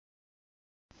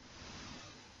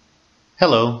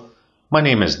Hello, my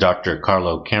name is Dr.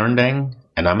 Carlo Carandang,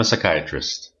 and I'm a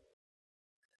psychiatrist.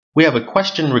 We have a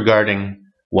question regarding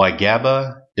why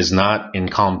GABA is not in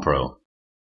KalmPro.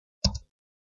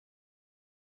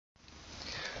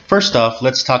 First off,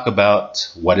 let's talk about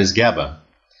what is GABA.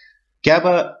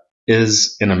 GABA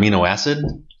is an amino acid,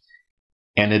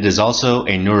 and it is also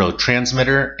a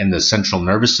neurotransmitter in the central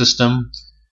nervous system,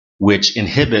 which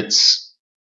inhibits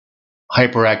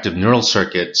hyperactive neural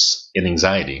circuits in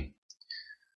anxiety.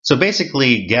 So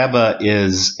basically, GABA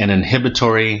is an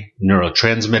inhibitory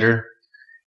neurotransmitter,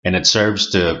 and it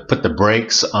serves to put the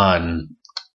brakes on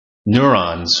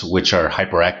neurons which are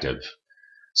hyperactive.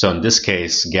 So in this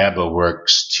case, GABA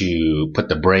works to put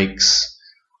the brakes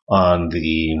on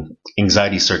the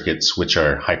anxiety circuits which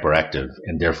are hyperactive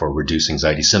and therefore reduce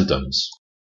anxiety symptoms.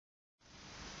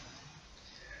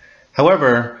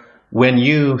 However, when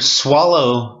you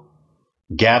swallow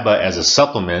GABA as a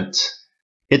supplement,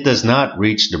 it does not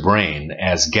reach the brain,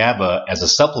 as GABA as a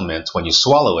supplement, when you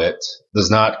swallow it,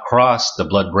 does not cross the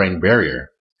blood-brain barrier.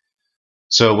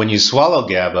 So when you swallow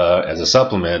GABA as a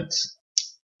supplement,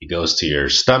 it goes to your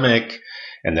stomach,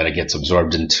 and then it gets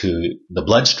absorbed into the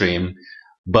bloodstream.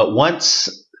 But once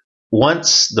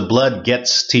the blood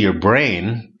gets to your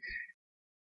brain,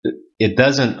 it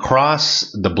doesn't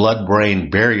cross the blood-brain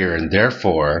barrier, and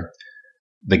therefore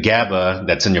the GABA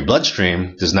that's in your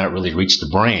bloodstream does not really reach the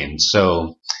brain.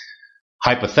 So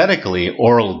hypothetically,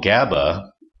 oral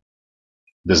GABA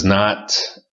is not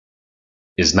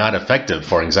effective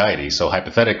for anxiety. So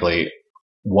hypothetically,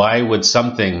 why would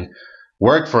something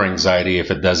work for anxiety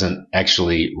if it doesn't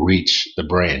actually reach the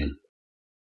brain?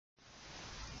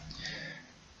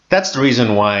 That's the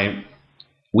reason why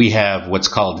we have what's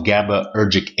called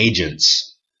GABAergic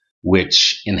agents,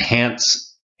 which enhance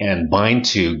and bind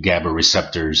to GABA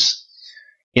receptors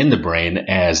in the brain,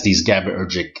 as these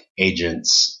GABAergic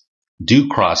agents do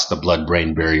cross the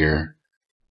blood-brain barrier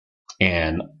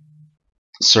and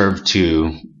serve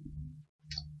to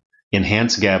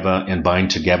enhance GABA and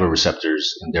bind to GABA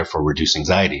receptors and therefore reduce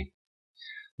anxiety.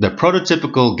 The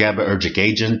prototypical GABAergic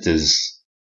agent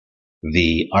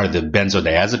are the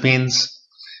benzodiazepines,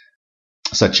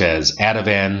 such as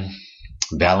Ativan,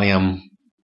 Valium.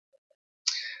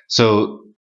 So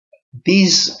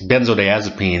these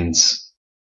benzodiazepines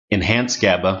enhance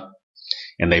GABA,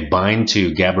 and they bind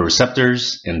to GABA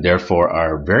receptors and therefore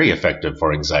are very effective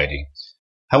for anxiety.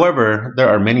 However, there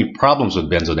are many problems with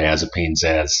benzodiazepines,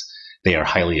 as they are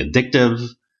highly addictive.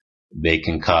 They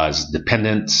can cause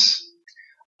dependence.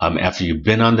 After you've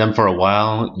been on them for a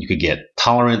while, you could get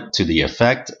tolerant to the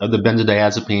effect of the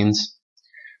benzodiazepines.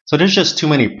 So there's just too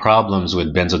many problems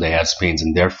with benzodiazepines,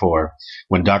 and therefore,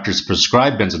 when doctors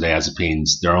prescribe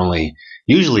benzodiazepines, they're only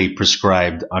usually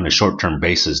prescribed on a short-term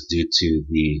basis due to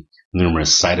the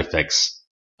numerous side effects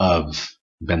of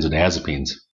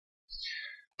benzodiazepines.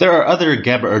 There are other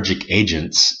GABAergic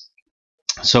agents.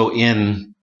 So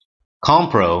in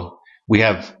KalmPro, we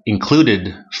have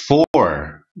included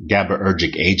 4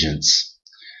 GABAergic agents,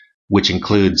 which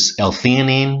includes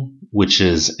L-theanine, which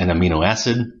is an amino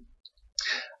acid,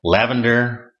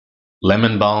 Lavender,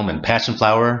 lemon balm, and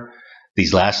Passionflower.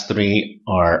 These last 3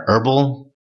 are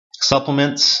herbal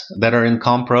supplements that are in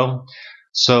KalmPro.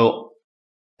 So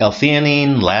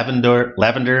L-theanine,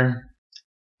 lavender,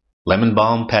 lemon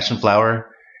balm, Passionflower,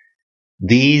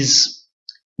 these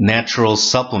natural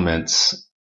supplements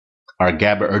are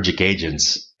GABAergic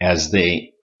agents, as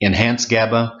they enhance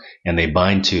GABA and they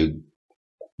bind to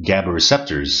GABA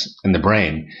receptors in the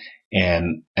brain.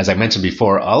 And as I mentioned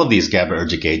before, all of these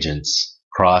GABAergic agents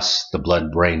cross the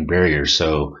blood-brain barrier,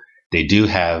 so they do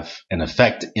have an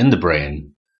effect in the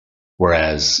brain,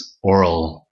 whereas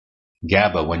oral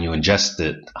GABA, when you ingest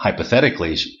it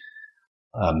hypothetically,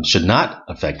 should not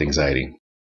affect anxiety.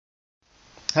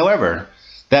 However,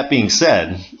 that being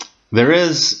said, there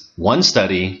is one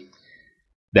study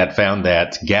that found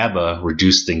that GABA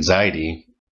reduced anxiety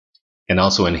and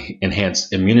also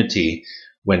enhanced immunity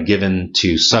when given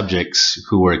to subjects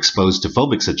who were exposed to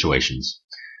phobic situations.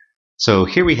 So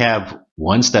here we have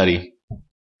one study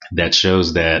that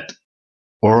shows that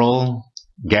oral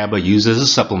GABA used as a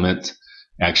supplement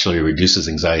actually reduces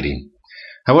anxiety.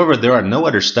 However, there are no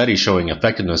other studies showing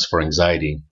effectiveness for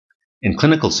anxiety in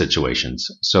clinical situations.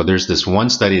 So there's this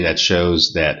one study that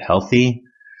shows that healthy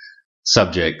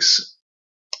subjects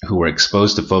who were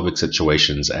exposed to phobic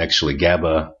situations, actually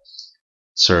GABA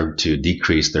served to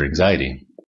decrease their anxiety.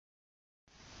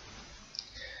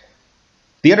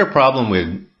 The other problem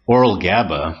with oral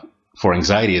GABA for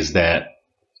anxiety is that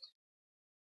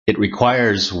it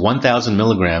requires 1,000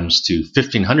 milligrams to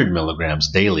 1,500 milligrams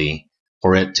daily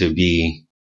for it to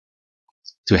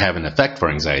have an effect for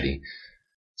anxiety.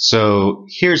 So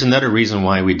here's another reason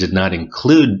why we did not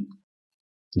include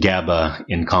GABA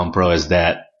in KalmPro is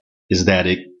that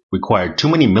it required too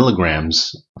many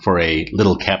milligrams for a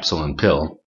little capsule and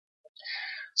pill.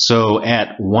 So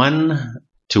at 1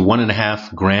 to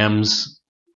 1.5 grams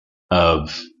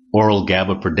of oral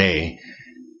GABA per day,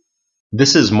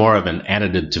 this is more of an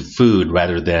additive to food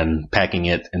rather than packing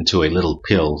it into a little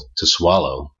pill to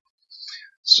swallow.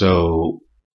 So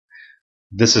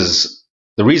this is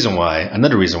the reason why,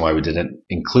 another reason why we didn't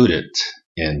include it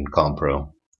in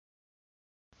KalmPro.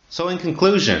 So in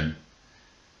conclusion,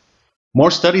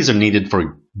 more studies are needed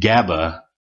for GABA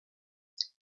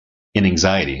in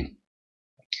anxiety.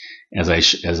 As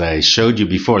I showed you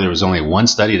before, there was only one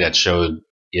study that showed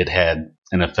it had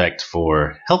an effect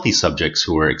for healthy subjects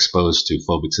who were exposed to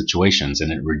phobic situations,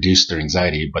 and it reduced their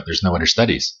anxiety, but there's no other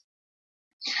studies.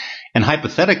 And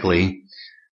hypothetically,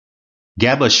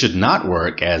 GABA should not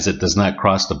work as it does not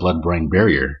cross the blood-brain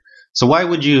barrier. So why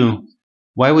would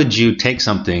you take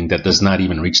something that does not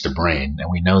even reach the brain?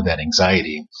 And we know that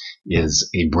anxiety is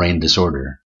a brain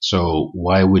disorder. So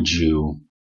why would you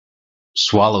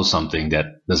swallow something that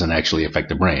doesn't actually affect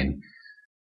the brain?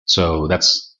 So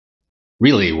that's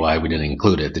really why we didn't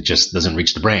include it. It just doesn't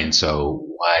reach the brain. So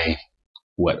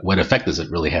what effect does it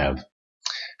really have?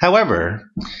 However,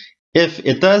 if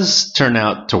it does turn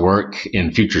out to work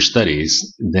in future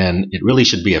studies, then it really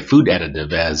should be a food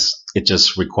additive, as it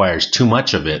just requires too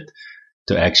much of it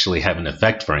to actually have an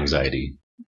effect for anxiety.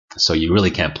 So you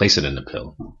really can't place it in a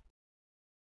pill.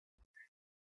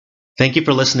 Thank you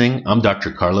for listening. I'm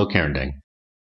Dr. Carlo Carandang.